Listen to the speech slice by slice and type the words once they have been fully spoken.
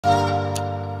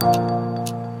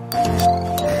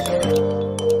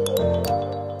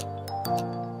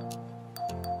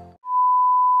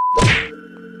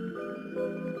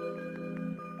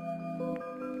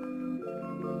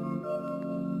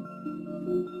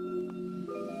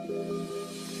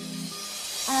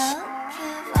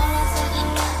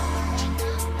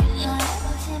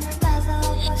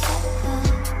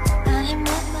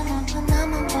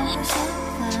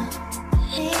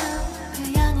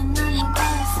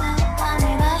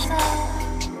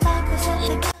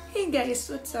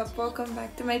guys, what's up? Welcome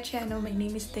back to my channel. My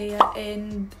name is Thea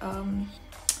and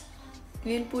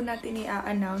ngayon po natin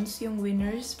i-announce yung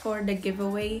winners for the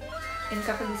giveaway. And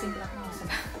kakagising lang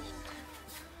ako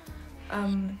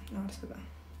sa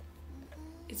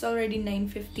It's already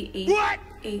 9:58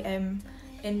 AM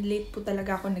and late po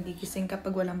talaga ako nagigising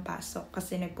kapag walang pasok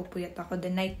kasi nagpupuyat ako the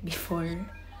night before.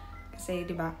 Kasi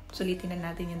 'di ba, sulitin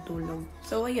na natin yung tulog.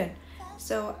 So ayun.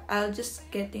 So I'll just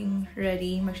getting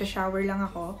ready. Magsha-shower lang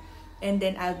ako and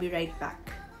then I'll be right back.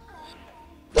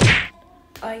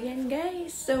 Ayan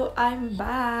guys, so I'm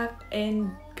back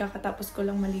and kakatapos ko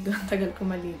lang maligo. Ang tagal ko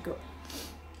maligo.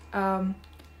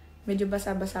 Medyo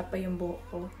basa-basa pa yung buhok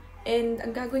ko. And ang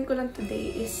gagawin ko lang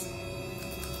today is,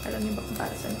 alam niyo ba kung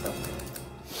para saan to?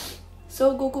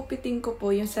 So, gugupitin ko po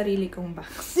yung sarili kong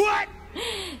bangs.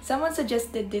 Someone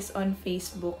suggested this on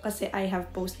Facebook kasi I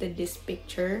have posted this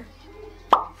picture.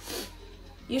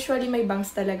 Usually may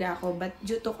bangs talaga ako, but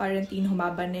due to quarantine,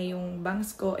 humaba na yung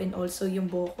bangs ko and also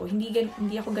yung buhok ko.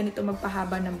 Hindi ako ganito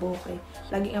magpahaba ng buhok eh.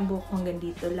 Lagi ang buhok ko hanggang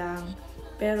dito lang.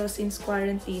 Pero since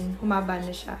quarantine, humaba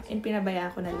na siya and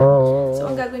pinabayaan ko na lang. So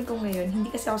ang gagawin ko ngayon,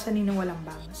 hindi kasi ako sanay ng walang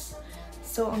bangs.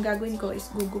 So ang gagawin ko is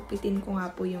gugupitin ko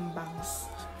nga po yung bangs.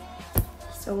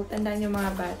 So tandaan nyo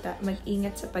mga bata,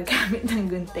 mag-ingat sa paggamit ng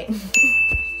gunting.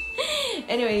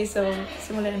 Anyway, so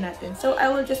simulan na natin. So I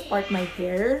will just part my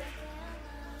hair.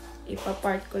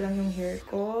 Ipa-part ko lang yung hair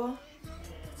ko.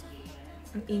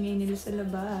 Ang ingay nila sa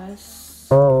labas.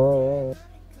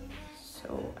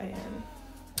 So, ayan.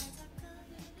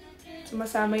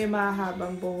 Sumasama yung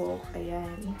mahahabang buhok.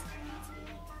 Ayan.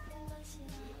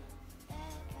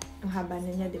 Ang haba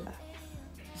na niya, diba?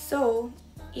 So,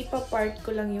 ipa-part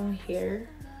ko lang yung hair.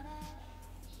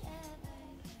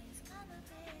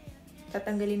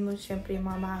 Tatanggalin mo syempre yung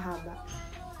mga mahahaba.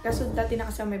 Kaso dati na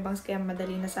kasi may bangs kaya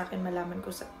madali na sa akin malaman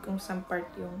ko kung saan part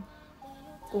yung,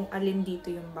 kung alin dito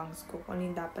yung bangs ko, kung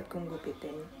alin dapat kong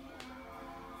gupitin.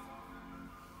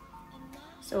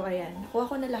 So ayan, nakuha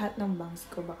ko na lahat ng bangs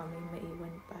ko, baka may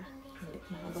maiwan pa. Hindi,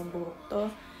 mahabang buhok to.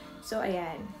 So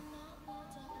ayan.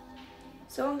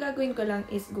 So ang gagawin ko lang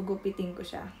is gugupitin ko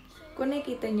siya. Kung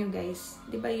nakikita nyo guys,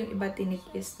 di ba yung iba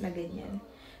tinikis na ganyan?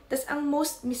 Tapos ang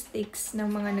most mistakes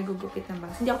ng mga nagugupit ng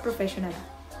bangs, hindi ako professional.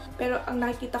 Pero ang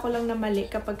nakikita ko lang na mali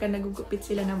kapag nagugupit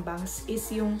sila ng bangs is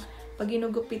yung pag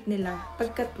ginugupit nila,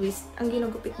 pagka-twist, ang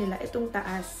ginugupit nila itong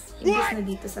taas, imbis na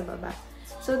dito sa baba.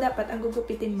 So dapat ang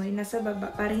gugupitin mo ay nasa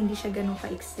baba para hindi siya ganun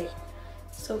kaiksi.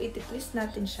 So iti-twist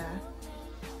natin siya.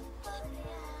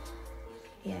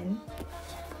 Yan.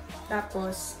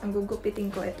 Tapos ang gugupitin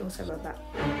ko itong sa baba.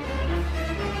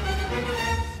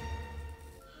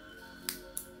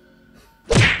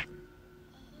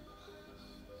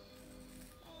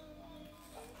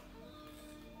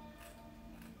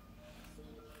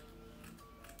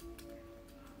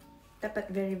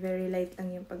 Dapat very light lang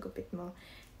yung paggupit mo.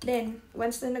 Then,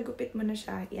 once na nagupit mo na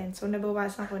siya, yan. So,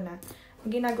 nabawasan ko na.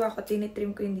 Ang ginagawa ko,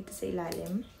 tinitrim ko yung dito sa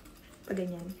ilalim. Pag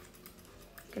ganyan.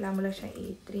 Kailangan mo lang siyang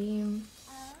i-trim.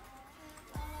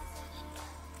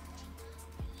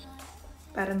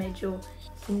 Para medyo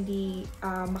hindi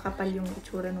makapal yung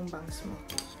itsura ng bangs mo.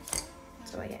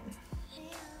 So, ayan.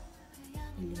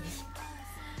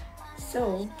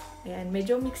 So, ayan.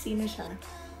 Medyo mixy na siya.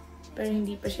 Pero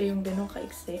hindi pa siya yung ganun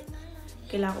kaiksi.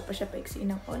 Kailangan ko pa siya paiksiin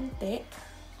ng konti.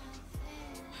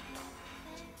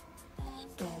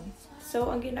 Yan.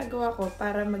 So, ang ginagawa ko,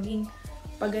 para maging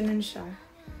paganon siya,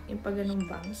 yung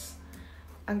paganong bangs,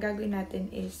 ang gagawin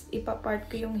natin is, ipapart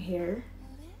ko yung hair,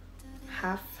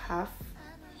 half.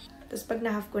 Tapos pag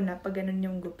na-half ko na, paganon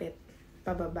yung gupit,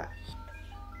 pababa.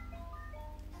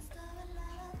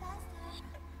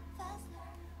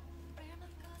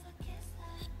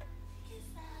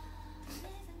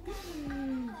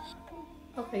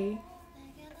 Okay.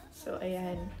 So,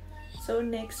 ayan. So,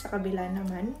 next, sa kabila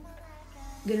naman,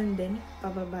 ganun din,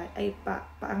 pababa, ay,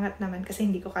 paangat naman, kasi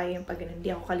hindi ko kaya yung pag ganun,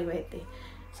 hindi ako kaliwete.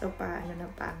 So, paano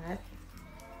ng paangat.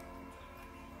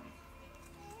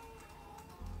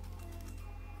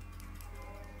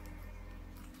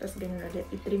 Tapos, ganun ulit.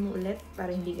 I-trim mo ulit,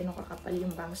 para hindi ganun kakapal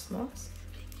yung bangs mo.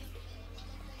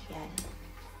 Ayan.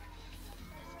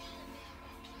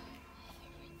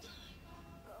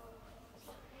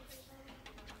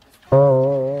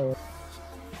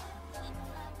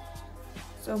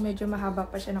 So, medyo mahaba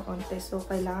pa siya ng konti. So,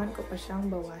 kailangan ko pa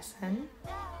siyang bawasan.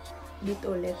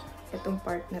 Dito ulit. Itong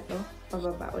part na to.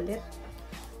 Pababa ulit.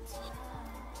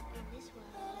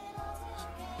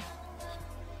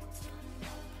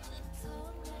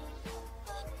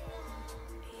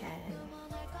 Ayan.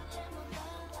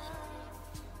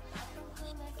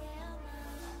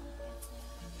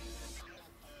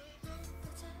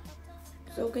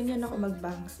 So, ganyan ako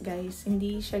mag-bangs, guys.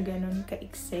 Hindi siya ganun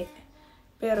kaiksi.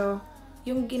 Pero,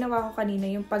 yung ginawa ko kanina,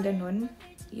 yung pag-ganon,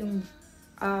 yung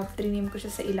trinim ko siya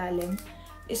sa ilalim,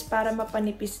 is para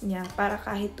mapanipis niya, para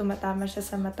kahit tumatama siya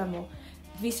sa mata mo,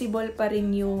 visible pa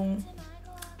rin yung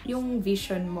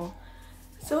vision mo.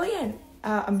 So, ayan.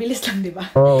 Ang bilis lang, di ba?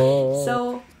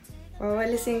 So,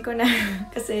 wawalisin ko na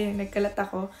kasi nagkalat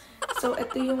ako. So,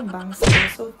 ito yung bangs ko.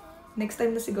 So, next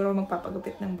time na siguro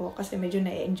magpapagupit ng buhok kasi medyo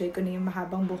na-enjoy ko na yung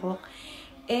mahabang buhok.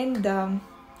 And,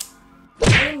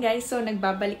 ayun guys, so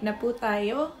nagbabalik na po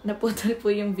tayo. Naputol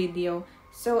po yung video.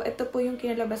 So, ito po yung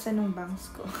kinalabasan ng bangs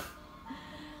ko.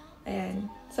 Ayan.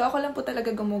 So, ako lang po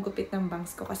talaga gumugupit ng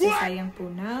bangs ko kasi sayang po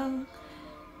ng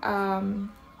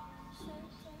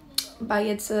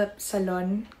bayad sa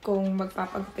salon kung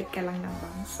magpapagupit ka lang ng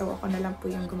bangs. So, ako na lang po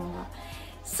yung gumawa.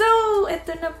 So,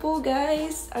 eto na po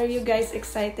guys. Are you guys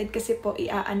excited? Kasi po,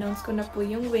 i-announce ko na po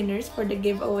yung winners for the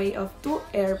giveaway of 2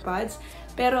 AirPods.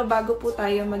 Pero bago po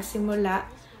tayo magsimula,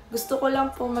 gusto ko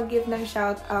lang po mag-give ng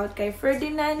shoutout kay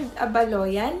Ferdinand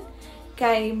Abaloyan,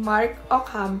 kay Mark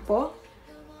Ocampo,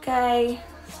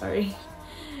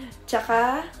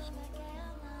 tsaka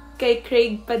kay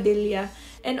Craig Padilla.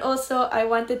 And also, I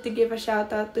wanted to give a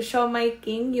shoutout to Siomai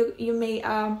King. You may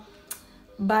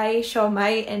buy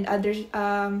siomai and other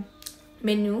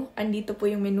menu. Andito po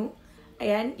yung menu.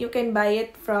 Ayan, you can buy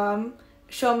it from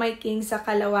Siomai King sa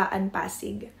Kalawaan,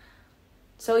 Pasig.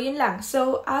 So, yun lang.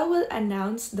 So, I will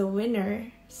announce the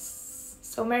winner.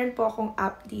 So, meron po akong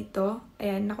app dito.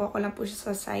 Ayan, nakuha ko lang po siya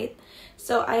sa site.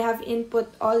 So, I have input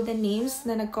all the names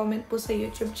na nag-comment po sa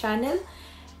YouTube channel.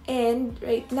 And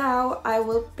right now, I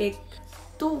will pick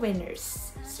 2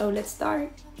 winners. So, let's start.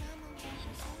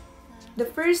 The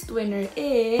first winner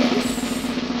is...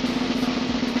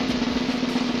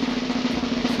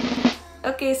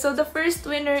 Okay, so the first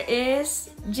winner is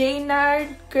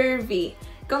Jaynard Curvy.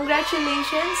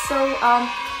 Congratulations! So,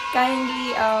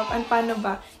 kindly, paano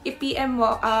ba? I-PM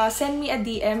mo, send me a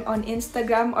DM on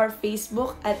Instagram or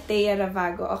Facebook at Thea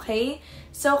Ravago, okay?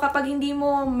 So, kapag hindi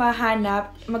mo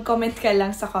mahanap, mag-comment ka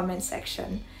lang sa comment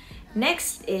section.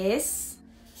 Next is...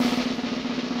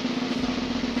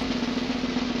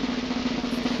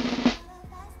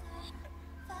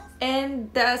 And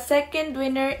the second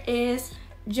winner is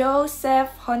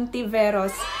Joseph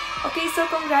Hontiveros. Okay, so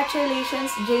congratulations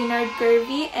Jaynard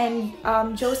Curvy and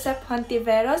Joseph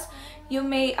Hontiveros. You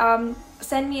may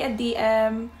send me a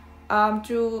DM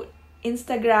through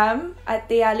Instagram at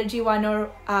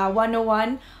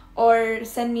Theology101 or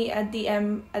send me a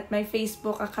DM at my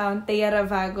Facebook account, Thea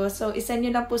Ravago. So, isend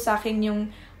nyo lang po sa akin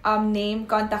yung name,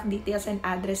 contact details, and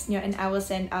address nyo, and I will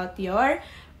send out your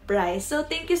prize. So,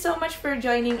 thank you so much for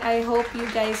joining. I hope you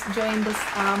guys join this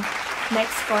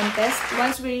next contest.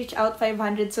 Once we reach out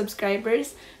 500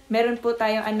 subscribers, meron po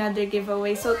tayong another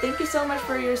giveaway. So, thank you so much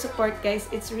for your support,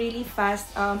 guys. It's really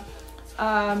fast.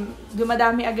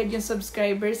 Dumadami agad yung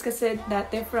subscribers kasi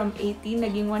dati from 80,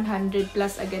 naging 100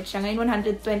 plus agad siya. Ngayon,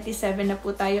 127 na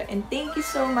po tayo. And thank you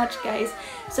so much, guys.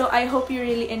 So, I hope you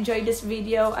really enjoyed this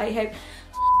video. I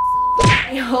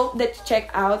hope that you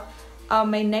check out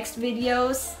my next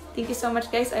videos. Thank you so much,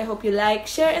 guys. I hope you like,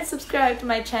 share, and subscribe to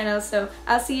my channel. So,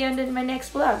 I'll see you in my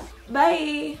next vlog.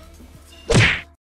 Bye!